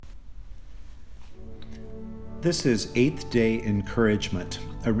This is Eighth Day Encouragement,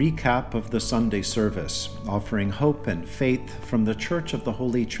 a recap of the Sunday service, offering hope and faith from the Church of the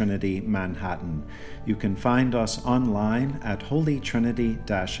Holy Trinity, Manhattan. You can find us online at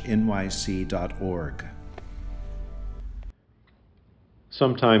holytrinity-nyc.org.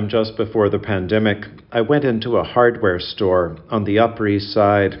 Sometime just before the pandemic, I went into a hardware store on the Upper East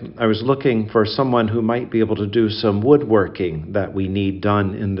Side. I was looking for someone who might be able to do some woodworking that we need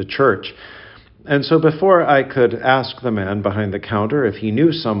done in the church. And so before I could ask the man behind the counter if he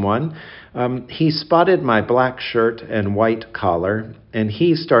knew someone, he spotted my black shirt and white collar, and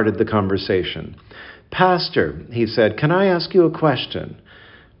he started the conversation. "Pastor," he said, "can I ask you a question?"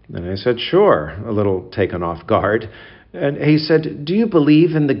 And I said, "Sure," a little taken off guard. And he said, "Do you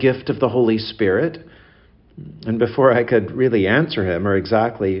believe in the gift of the Holy Spirit?" And before I could really answer him or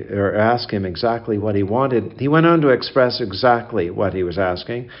ask him exactly what he wanted, he went on to express exactly what he was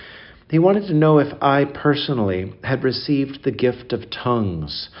asking. He wanted to know if I personally had received the gift of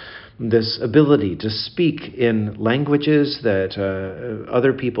tongues, this ability to speak in languages that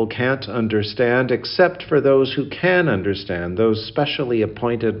other people can't understand, except for those who can understand, those specially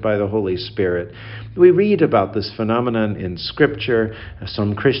appointed by the Holy Spirit. We read about this phenomenon in Scripture.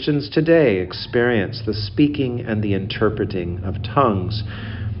 Some Christians today experience the speaking and the interpreting of tongues.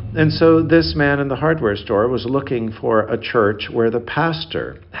 And so this man in the hardware store was looking for a church where the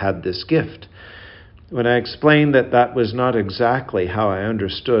pastor had this gift. When I explained that that was not exactly how I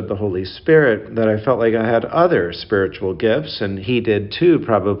understood the Holy Spirit, that I felt like I had other spiritual gifts, and he did too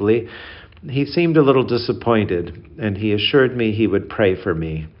probably, he seemed a little disappointed, and he assured me he would pray for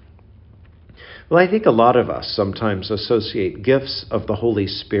me. Well, I think a lot of us sometimes associate gifts of the Holy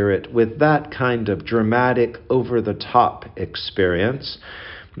Spirit with that kind of dramatic, over-the-top experience.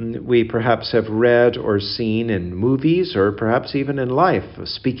 We perhaps have read or seen in movies or perhaps even in life,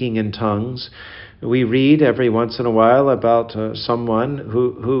 speaking in tongues. We read every once in a while about someone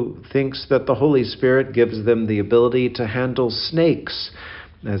who thinks that the Holy Spirit gives them the ability to handle snakes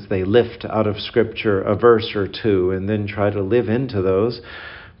as they lift out of Scripture a verse or two and then try to live into those.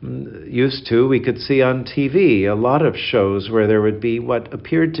 We could see on TV a lot of shows where there would be what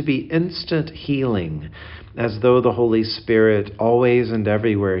appeared to be instant healing, as though the Holy Spirit always and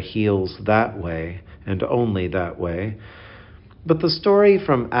everywhere heals that way and only that way. But the story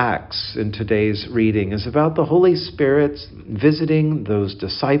from Acts in today's reading is about the Holy Spirit visiting those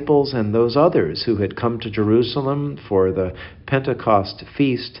disciples and those others who had come to Jerusalem for the Pentecost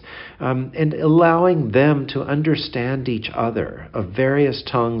feast, and allowing them to understand each other of various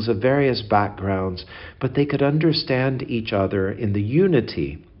tongues, of various backgrounds, but they could understand each other in the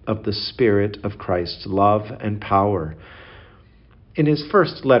unity of the Spirit of Christ's love and power. In his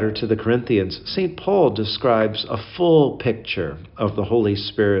first letter to the Corinthians, St. Paul describes a full picture of the Holy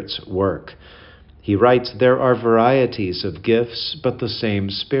Spirit's work. He writes, "There are varieties of gifts, but the same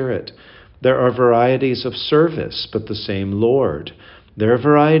Spirit. There are varieties of service, but the same Lord. There are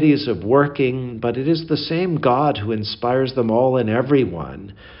varieties of working, but it is the same God who inspires them all in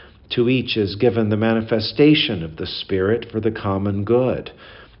everyone. To each is given the manifestation of the Spirit for the common good.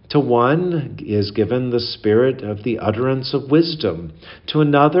 To one is given the spirit of the utterance of wisdom, to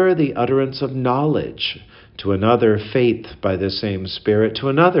another the utterance of knowledge, to another faith by the same Spirit, to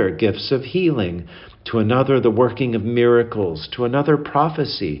another gifts of healing, to another the working of miracles, to another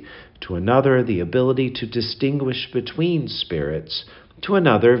prophecy, to another the ability to distinguish between spirits, to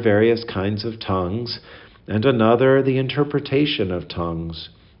another various kinds of tongues, and another the interpretation of tongues.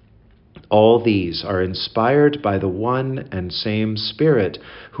 All these are inspired by the one and same Spirit,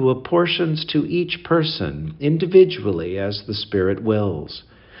 who apportions to each person individually as the Spirit wills."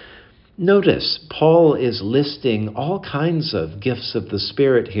 Notice, Paul is listing all kinds of gifts of the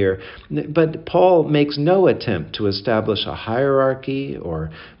Spirit here, but Paul makes no attempt to establish a hierarchy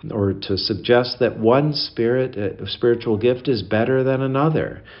or to suggest that one spiritual gift is better than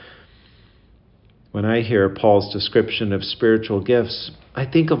another. When I hear Paul's description of spiritual gifts, I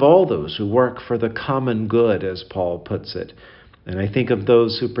think of all those who work for the common good, as Paul puts it. And I think of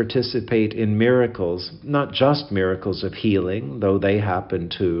those who participate in miracles, not just miracles of healing, though they happen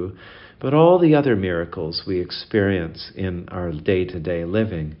too, but all the other miracles we experience in our day-to-day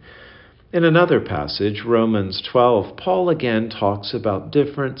living. In another passage, Romans 12, Paul again talks about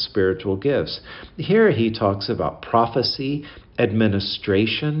different spiritual gifts. Here he talks about prophecy,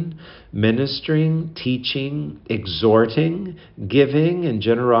 administration, ministering, teaching, exhorting, giving and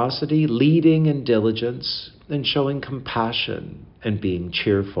generosity, leading and diligence, and showing compassion and being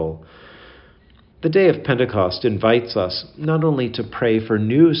cheerful. The day of Pentecost invites us not only to pray for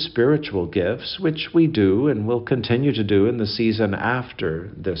new spiritual gifts, which we do and will continue to do in the season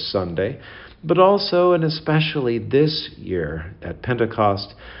after this Sunday, but also and especially this year at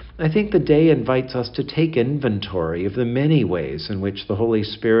Pentecost, I think the day invites us to take inventory of the many ways in which the Holy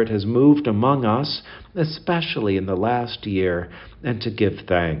Spirit has moved among us, especially in the last year, and to give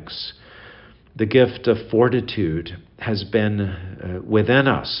thanks. The gift of fortitude has been within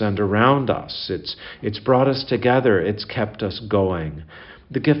us and around us. It's brought us together. It's kept us going.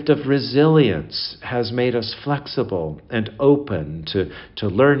 The gift of resilience has made us flexible and open to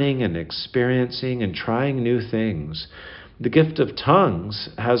learning and experiencing and trying new things. The gift of tongues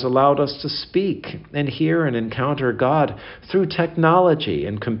has allowed us to speak and hear and encounter God through technology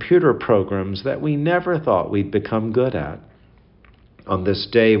and computer programs that we never thought we'd become good at. On this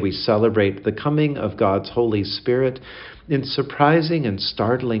day, we celebrate the coming of God's Holy Spirit in surprising and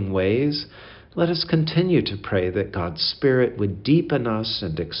startling ways. Let us continue to pray that God's Spirit would deepen us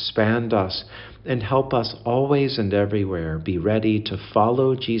and expand us and help us always and everywhere be ready to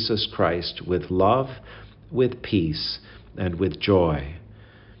follow Jesus Christ with love, with peace, and with joy.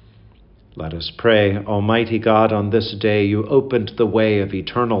 Let us pray. Almighty God, on this day you opened the way of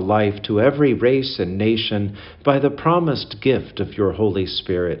eternal life to every race and nation by the promised gift of your Holy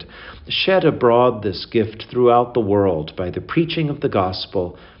Spirit. Shed abroad this gift throughout the world by the preaching of the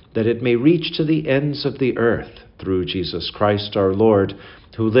gospel, that it may reach to the ends of the earth through Jesus Christ our Lord,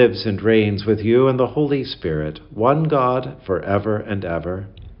 who lives and reigns with you and the Holy Spirit, one God, forever and ever.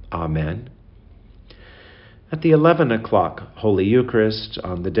 Amen. At the 11 o'clock Holy Eucharist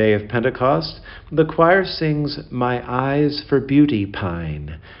on the day of Pentecost, the choir sings "My Eyes for Beauty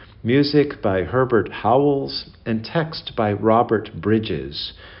Pine," music by Herbert Howells and text by Robert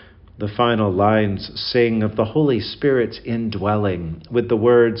Bridges. The final lines sing of the Holy Spirit's indwelling with the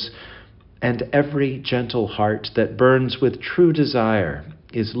words, "And every gentle heart that burns with true desire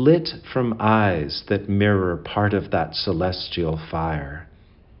is lit from eyes that mirror part of that celestial fire."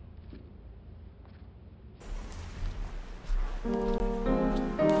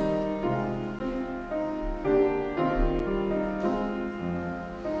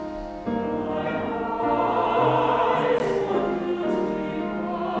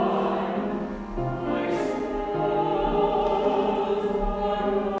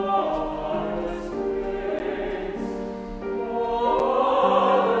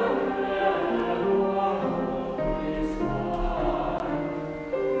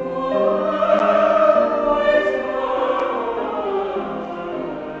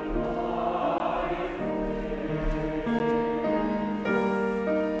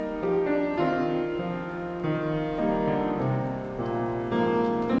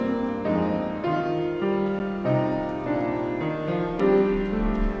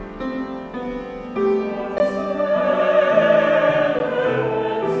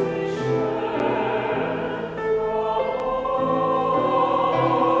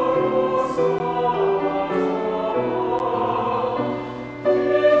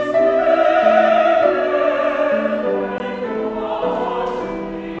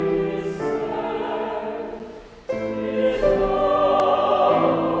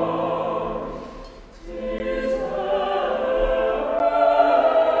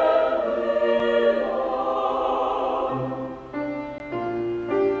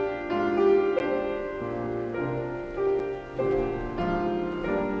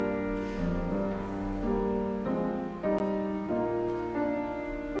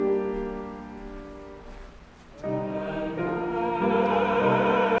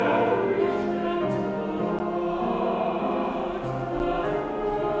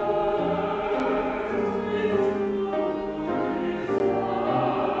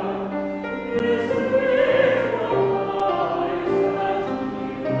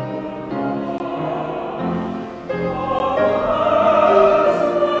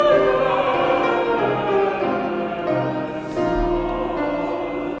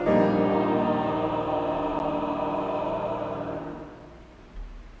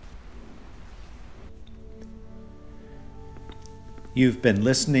 You've been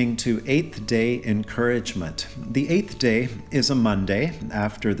listening to Eighth Day Encouragement. The eighth day is a Monday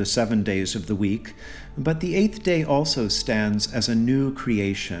after the 7 days of the week, but the eighth day also stands as a new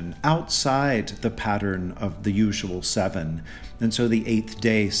creation outside the pattern of the usual 7. And so the eighth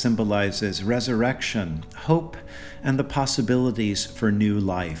day symbolizes resurrection, hope, and the possibilities for new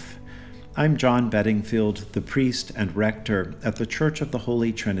life. I'm John Bedingfield, the priest and rector at the Church of the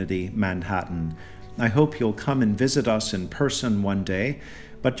Holy Trinity, Manhattan. I hope you'll come and visit us in person one day.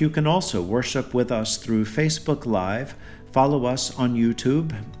 But you can also worship with us through Facebook Live, follow us on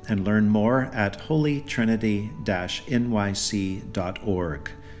YouTube, and learn more at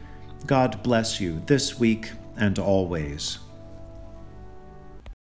holytrinity-nyc.org. God bless you this week and always.